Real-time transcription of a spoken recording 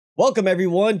Welcome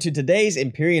everyone to today's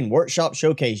Empyrion Workshop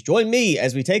Showcase. Join me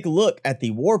as we take a look at the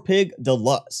WarPig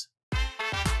Deluxe.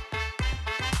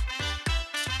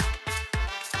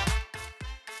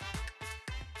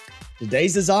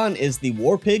 Today's design is the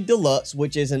WarPig Deluxe,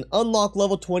 which is an unlock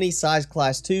level 20 size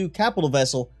class 2 capital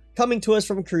vessel coming to us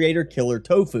from creator killer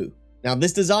Tofu. Now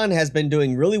this design has been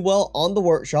doing really well on the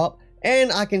workshop,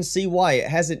 and I can see why. It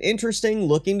has an interesting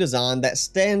looking design that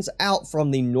stands out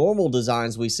from the normal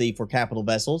designs we see for capital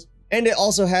vessels, and it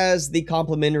also has the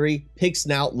complementary pig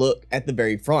snout look at the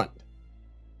very front.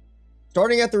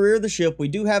 Starting at the rear of the ship, we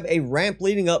do have a ramp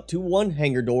leading up to one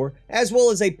hangar door, as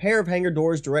well as a pair of hangar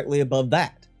doors directly above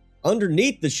that.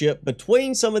 Underneath the ship,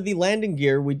 between some of the landing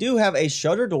gear, we do have a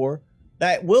shutter door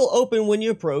that will open when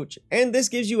you approach, and this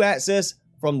gives you access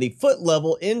from the foot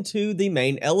level into the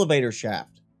main elevator shaft.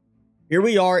 Here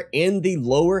we are in the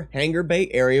lower hangar bay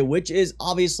area, which is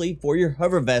obviously for your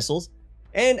hover vessels.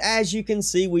 And as you can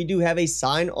see, we do have a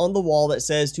sign on the wall that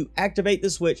says to activate the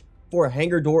switch for a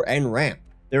hangar door and ramp.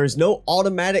 There is no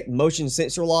automatic motion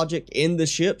sensor logic in the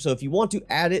ship, so if you want to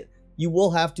add it, you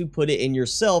will have to put it in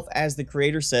yourself, as the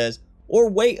creator says, or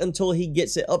wait until he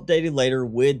gets it updated later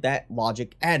with that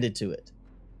logic added to it.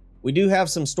 We do have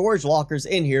some storage lockers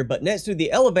in here, but next to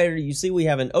the elevator, you see we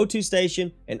have an O2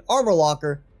 station, an armor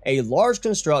locker, a large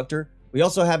constructor. We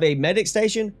also have a medic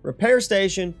station, repair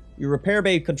station, your repair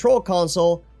bay control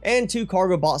console, and 2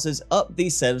 cargo boxes up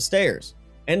these set of stairs.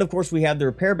 And of course we have the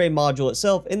repair bay module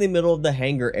itself in the middle of the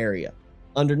hangar area.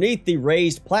 Underneath the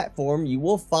raised platform, you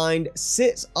will find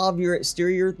 6 of your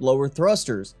exterior lower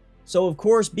thrusters. So of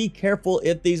course be careful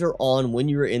if these are on when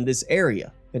you're in this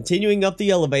area. Continuing up the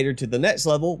elevator to the next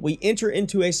level, we enter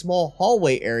into a small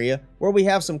hallway area where we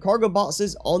have some cargo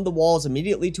boxes on the walls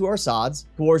immediately to our sides.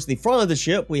 Towards the front of the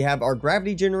ship, we have our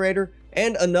gravity generator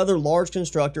and another large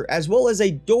constructor, as well as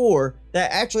a door that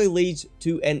actually leads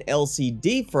to an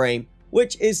LCD frame,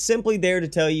 which is simply there to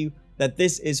tell you that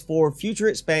this is for future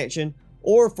expansion,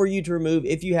 or for you to remove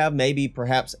if you have maybe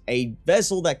perhaps a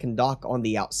vessel that can dock on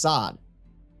the outside.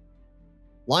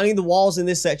 Lining the walls in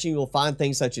this section, you will find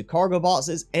things such as cargo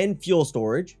boxes and fuel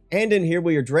storage. And in here,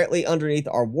 we are directly underneath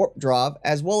our warp drive,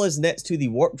 as well as next to the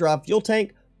warp drive fuel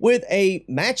tank with a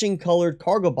matching colored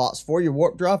cargo box for your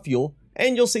warp drive fuel,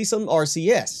 and you'll see some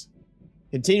RCS.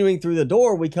 Continuing through the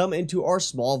door, we come into our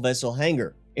small vessel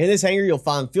hangar. In this hangar, you'll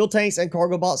find fuel tanks and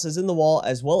cargo boxes in the wall,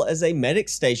 as well as a medic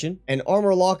station, an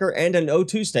armor locker, and an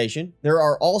O2 station. There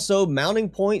are also mounting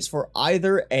points for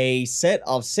either a set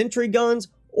of sentry guns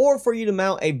or for you to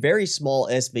mount a very small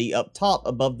SV up top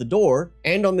above the door.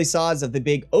 And on the sides of the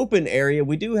big open area,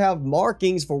 we do have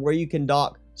markings for where you can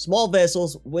dock small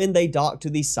vessels when they dock to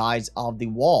the sides of the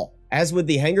wall. As with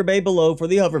the hangar bay below for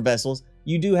the hover vessels,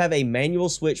 you do have a manual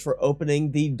switch for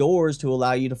opening the doors to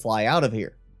allow you to fly out of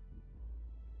here.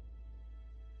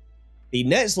 The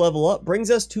next level up brings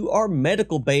us to our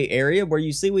medical bay area, where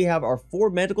you see we have our 4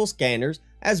 medical scanners,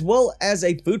 as well as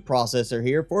a food processor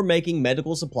here for making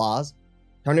medical supplies.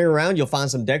 Turning around, you'll find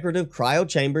some decorative cryo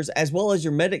chambers, as well as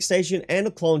your medic station and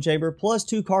a clone chamber, plus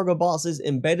 2 cargo boxes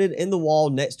embedded in the wall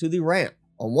next to the ramp.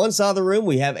 On one side of the room,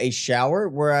 we have a shower,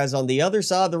 whereas on the other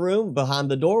side of the room,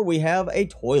 behind the door, we have a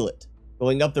toilet.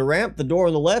 Going up the ramp, the door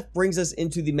on the left brings us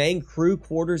into the main crew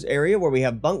quarters area, where we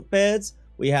have bunk beds,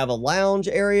 we have a lounge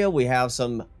area, we have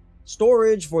some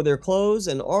storage for their clothes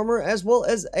and armor, as well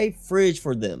as a fridge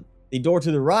for them. The door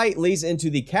to the right leads into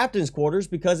the captain's quarters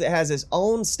because it has its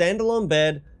own standalone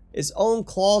bed, its own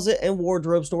closet and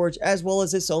wardrobe storage, as well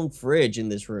as its own fridge in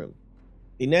this room.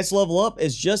 The next level up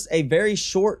is just a very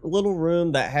short little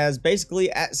room that has basically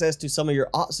access to some of your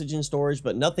oxygen storage,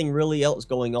 but nothing really else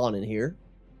going on in here.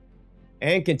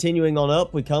 And continuing on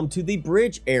up, we come to the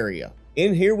bridge area.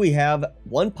 In here we have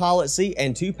 1 pilot seat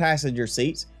and 2 passenger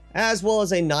seats, as well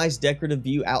as a nice decorative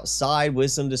view outside with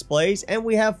some displays, and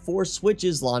we have 4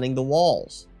 switches lining the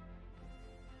walls.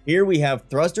 Here we have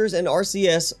thrusters and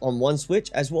RCS on one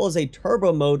switch, as well as a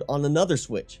turbo mode on another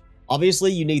switch.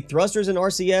 Obviously you need thrusters and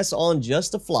RCS on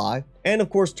just to fly, and of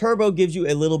course turbo gives you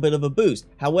a little bit of a boost.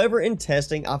 However, in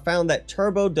testing, I found that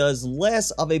turbo does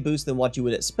less of a boost than what you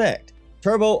would expect.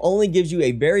 Turbo only gives you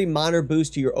a very minor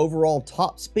boost to your overall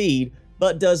top speed,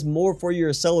 but does more for your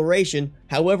acceleration,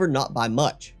 however not by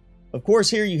much. Of course,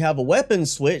 here you have a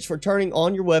weapons switch for turning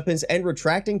on your weapons and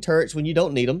retracting turrets when you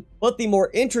don't need them. But the more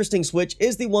interesting switch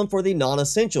is the one for the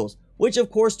non-essentials, which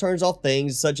of course turns off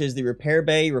things such as the repair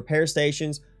bay, repair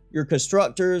stations, your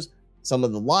constructors, some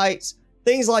of the lights,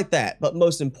 things like that. But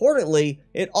most importantly,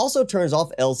 it also turns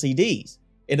off LCDs.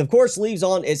 It of course leaves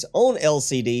on its own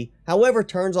LCD, however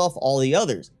turns off all the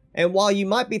others. And while you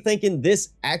might be thinking this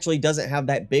actually doesn't have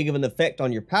that big of an effect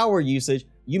on your power usage,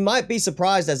 You might be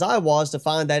surprised, as I was, to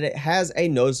find that it has a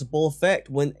noticeable effect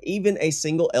when even a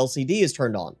single LCD is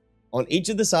turned on. On each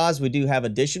of the sides, we do have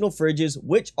additional fridges,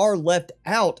 which are left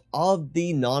out of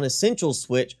the non-essential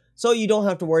switch, so you don't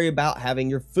have to worry about having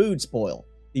your food spoil.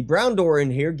 The brown door in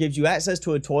here gives you access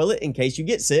to a toilet in case you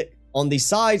get sick. On the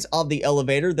sides of the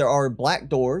elevator, there are black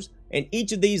doors, and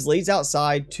each of these leads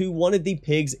outside to one of the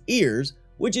pig's ears,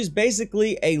 which is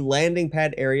basically a landing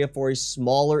pad area for a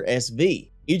smaller SV.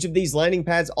 Each of these landing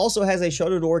pads also has a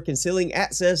shutter door concealing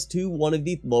access to one of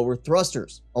the lower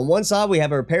thrusters. On one side, we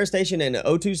have a repair station and an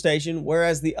O2 station,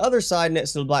 whereas the other side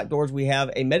next to the black doors, we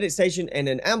have a medic station and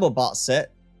an ammo box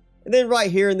set. And then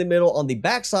right here in the middle on the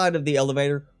back side of the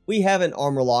elevator, we have an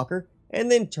armor locker.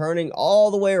 And then turning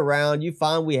all the way around, you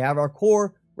find we have our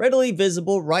core readily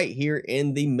visible right here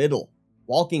in the middle.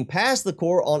 Walking past the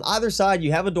core, on either side,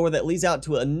 you have a door that leads out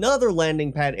to another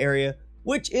landing pad area,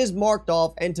 which is marked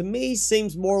off and to me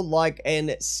seems more like an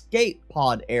escape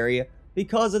pod area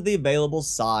because of the available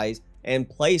size and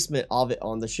placement of it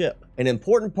on the ship. An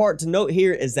important part to note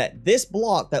here is that this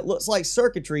block that looks like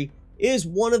circuitry is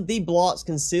one of the blocks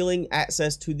concealing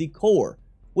access to the core,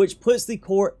 which puts the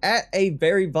core at a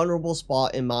very vulnerable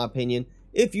spot in my opinion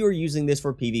if you are using this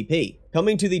for PvP.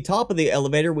 Coming to the top of the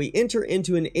elevator, we enter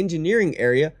into an engineering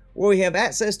area where we have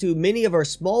access to many of our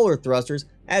smaller thrusters,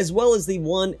 as well as the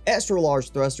one extra large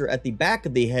thruster at the back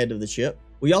of the head of the ship.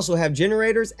 We also have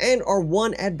generators and our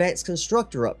one advanced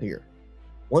constructor up here.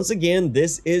 Once again,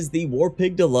 this is the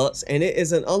WarPig Deluxe, and it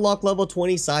is an unlock level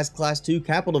 20 size class 2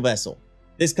 capital vessel.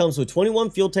 This comes with 21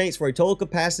 fuel tanks for a total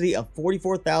capacity of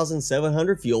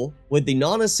 44,700 fuel. With the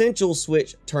non-essential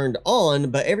switch turned on,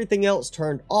 but everything else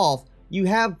turned off, you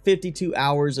have 52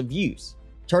 hours of use.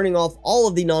 Turning off all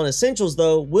of the non-essentials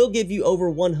though will give you over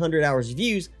 100 hours of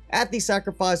use at the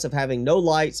sacrifice of having no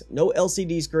lights, no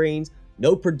LCD screens,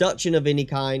 no production of any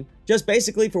kind, just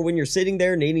basically for when you're sitting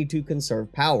there needing to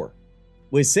conserve power.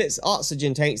 With 6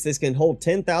 oxygen tanks, this can hold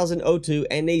 10,000 O2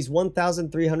 and needs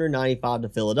 1,395 to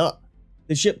fill it up.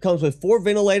 The ship comes with 4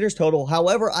 ventilators total,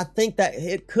 however I think that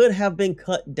it could have been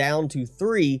cut down to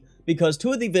 3 because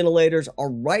 2 of the ventilators are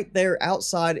right there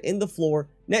outside in the floor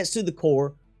next to the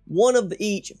core, one of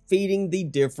each feeding the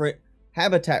different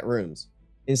habitat rooms.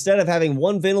 Instead of having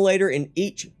 1 ventilator in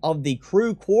each of the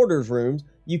crew quarters rooms,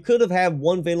 you could have had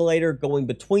 1 ventilator going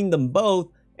between them both,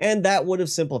 and that would have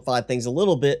simplified things a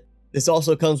little bit. This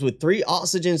also comes with 3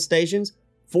 oxygen stations,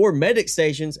 4 medic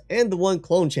stations, and the 1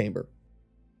 clone chamber.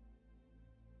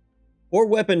 For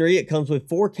weaponry, it comes with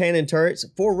 4 cannon turrets,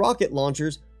 4 rocket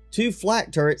launchers, 2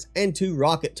 flak turrets, and 2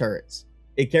 rocket turrets.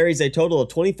 It carries a total of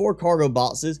 24 cargo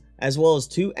boxes, as well as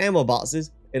 2 ammo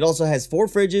boxes. It also has 4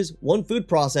 fridges, 1 food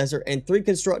processor, and 3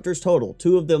 constructors total,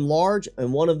 2 of them large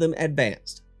and 1 of them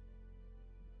advanced.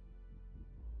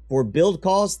 For build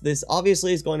costs, this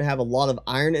obviously is going to have a lot of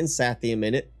iron and sathium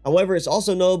in it. However, it's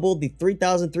also notable the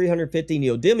 3,350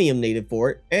 neodymium needed for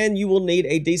it, and you will need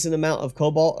a decent amount of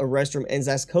cobalt, erestrum, and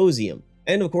zascosium.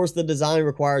 And of course, the design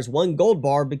requires 1 gold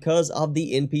bar because of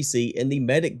the NPC in the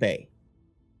medic bay.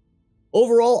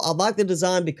 Overall, I like the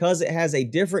design because it has a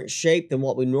different shape than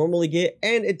what we normally get,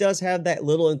 and it does have that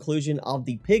little inclusion of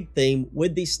the pig theme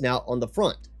with the snout on the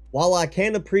front. While I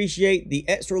can appreciate the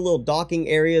extra little docking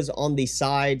areas on the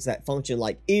sides that function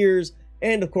like ears,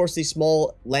 and of course the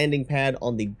small landing pad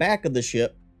on the back of the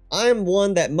ship, I'm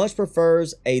one that much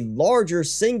prefers a larger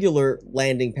singular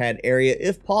landing pad area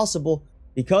if possible.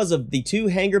 Because of the 2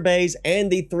 hangar bays and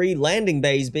the 3 landing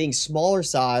bays being smaller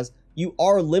size, you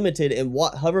are limited in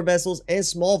what hover vessels and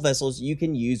small vessels you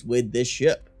can use with this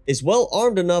ship. It's well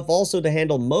armed enough also to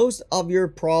handle most of your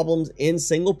problems in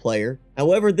single player.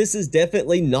 However, this is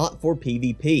definitely not for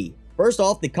PvP. First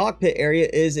off, the cockpit area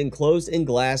is enclosed in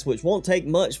glass, which won't take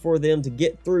much for them to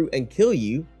get through and kill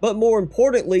you. But more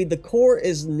importantly, the core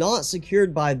is not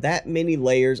secured by that many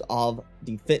layers of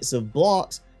defensive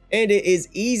blocks, and it is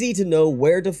easy to know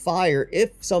where to fire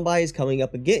if somebody is coming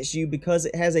up against you because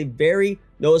it has a very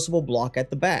noticeable block at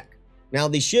the back. Now,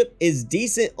 the ship is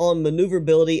decent on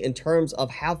maneuverability in terms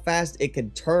of how fast it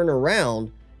can turn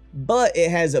around, but it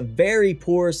has a very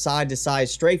poor side-to-side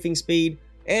strafing speed,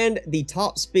 and the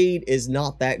top speed is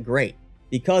not that great.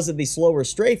 Because of the slower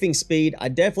strafing speed, I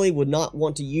definitely would not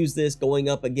want to use this going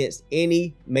up against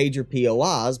any major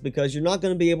POIs because you're not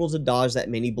going to be able to dodge that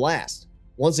many blasts.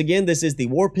 Once again, this is the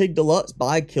WarPig Deluxe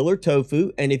by Killer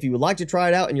Tofu, and if you would like to try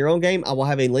it out in your own game, I will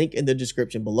have a link in the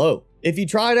description below. If you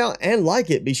try it out and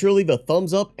like it, be sure to leave a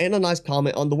thumbs up and a nice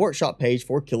comment on the workshop page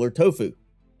for Killer Tofu.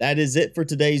 That is it for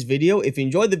today's video. If you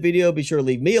enjoyed the video, be sure to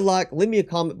leave me a like, leave me a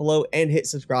comment below, and hit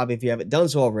subscribe if you haven't done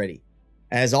so already.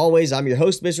 As always, I'm your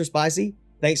host, Mr. Spicy.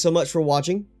 Thanks so much for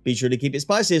watching. Be sure to keep it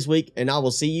spicy this week, and I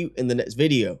will see you in the next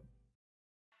video.